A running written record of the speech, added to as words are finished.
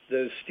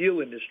The steel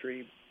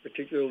industry,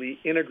 particularly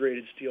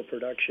integrated steel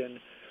production,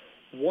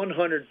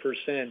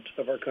 100%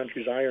 of our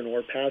country's iron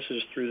ore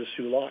passes through the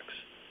Sioux Locks.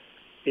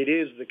 It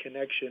is the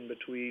connection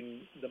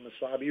between the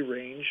Mesabi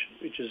Range,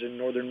 which is in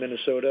northern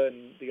Minnesota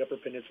and the Upper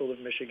Peninsula of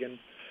Michigan,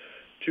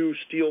 to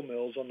steel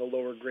mills on the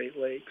lower Great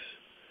Lakes.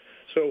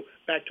 So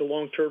back to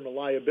long-term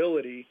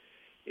reliability,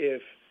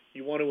 if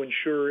you want to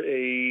ensure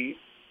a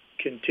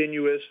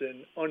continuous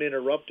and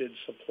uninterrupted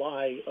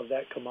supply of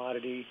that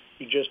commodity,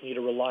 you just need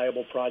a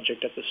reliable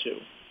project at the Sioux.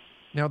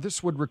 Now,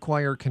 this would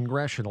require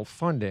congressional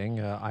funding,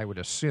 I would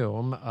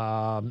assume,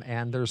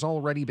 and there's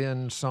already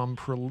been some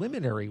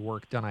preliminary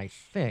work done, I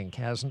think,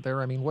 hasn't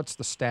there? I mean, what's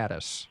the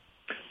status?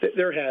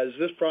 There has.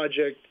 This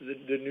project,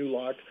 the new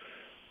lock,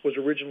 was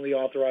originally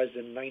authorized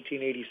in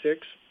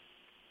 1986,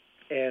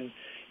 and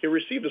it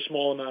received a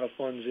small amount of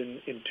funds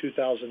in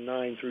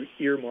 2009 through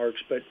earmarks,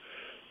 but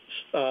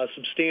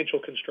substantial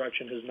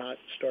construction has not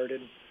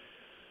started.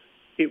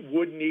 It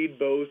would need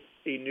both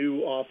a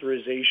new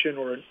authorization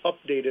or an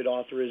updated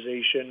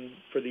authorization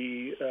for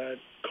the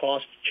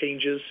cost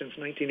changes since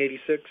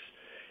 1986,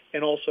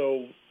 and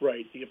also,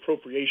 the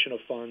appropriation of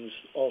funds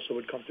also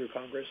would come through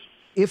Congress.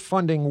 If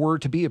funding were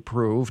to be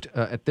approved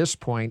at this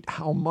point,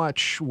 how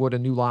much would a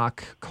new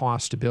lock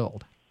cost to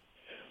build?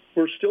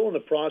 We're still in the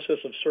process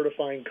of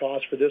certifying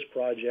costs for this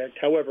project.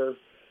 However,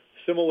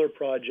 similar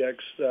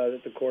projects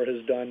that the Corps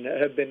has done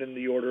have been in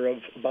the order of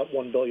about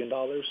 $1 billion.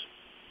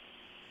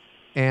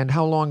 And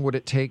how long would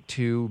it take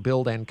to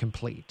build and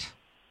complete?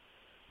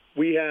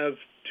 We have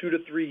 2 to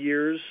 3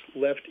 years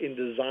left in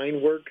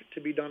design work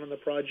to be done on the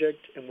project,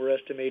 and we're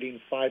estimating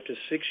 5 to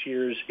 6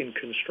 years in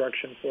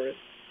construction for it.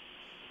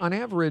 On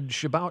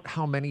average, about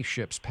how many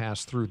ships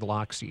pass through the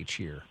locks each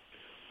year?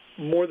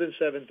 More than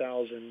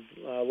 7,000.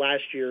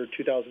 Last year,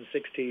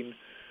 2016,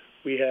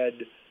 we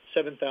had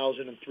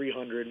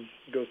 7,300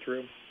 go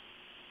through.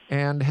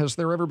 And has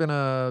there ever been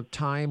a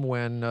time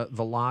when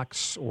the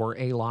locks or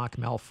a lock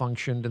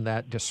malfunctioned and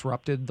that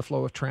disrupted the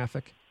flow of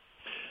traffic?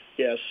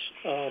 Yes.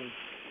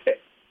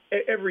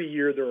 Every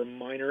year there are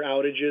minor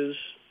outages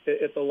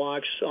at the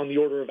locks on the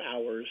order of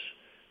hours.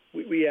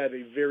 We have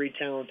a very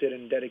talented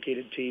and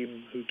dedicated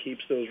team who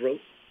keeps those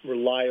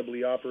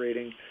reliably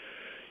operating.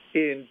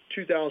 In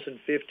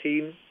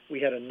 2015, we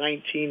had a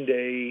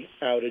 19-day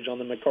outage on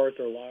the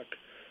MacArthur lock.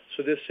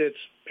 So this sits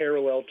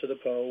parallel to the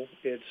Po.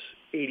 It's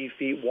 80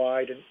 feet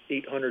wide and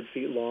 800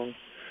 feet long.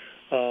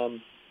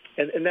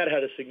 And that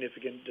had a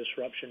significant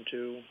disruption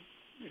to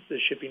the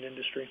shipping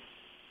industry.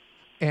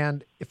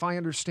 And if I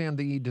understand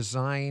the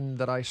design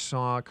that I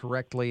saw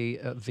correctly,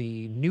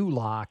 the new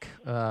lock,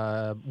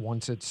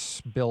 once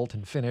it's built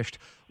and finished,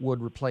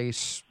 would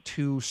replace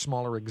 2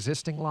 smaller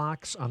existing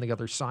locks on the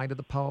other side of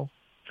the Po?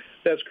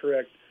 That's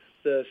correct.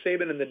 The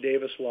Sabin and the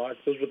Davis lock,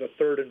 those were the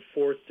third and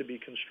fourth to be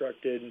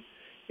constructed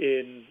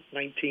in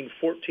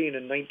 1914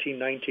 and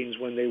 1919 is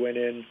when they went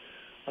in.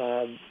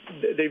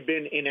 They've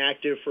been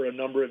inactive for a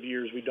number of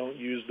years. We don't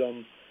use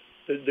them.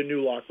 The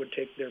new lock would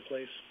take their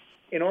place.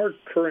 In our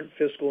current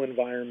fiscal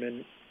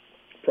environment,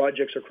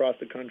 projects across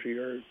the country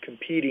are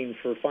competing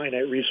for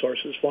finite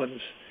resources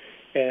funds.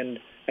 And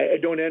I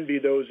don't envy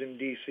those in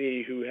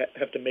D.C. who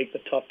have to make the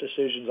tough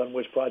decisions on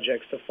which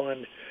projects to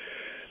fund.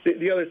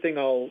 The other thing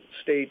I'll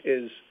state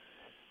is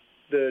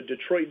the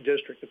Detroit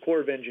District, the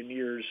Corps of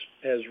Engineers,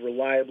 has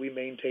reliably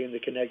maintained the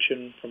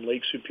connection from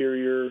Lake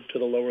Superior to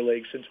the lower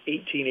lake since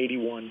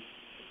 1881.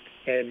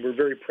 And we're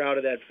very proud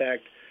of that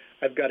fact.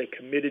 I've got a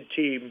committed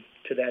team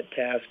to that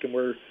task, and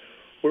we're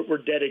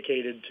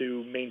dedicated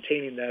to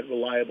maintaining that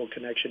reliable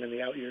connection in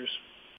the out years.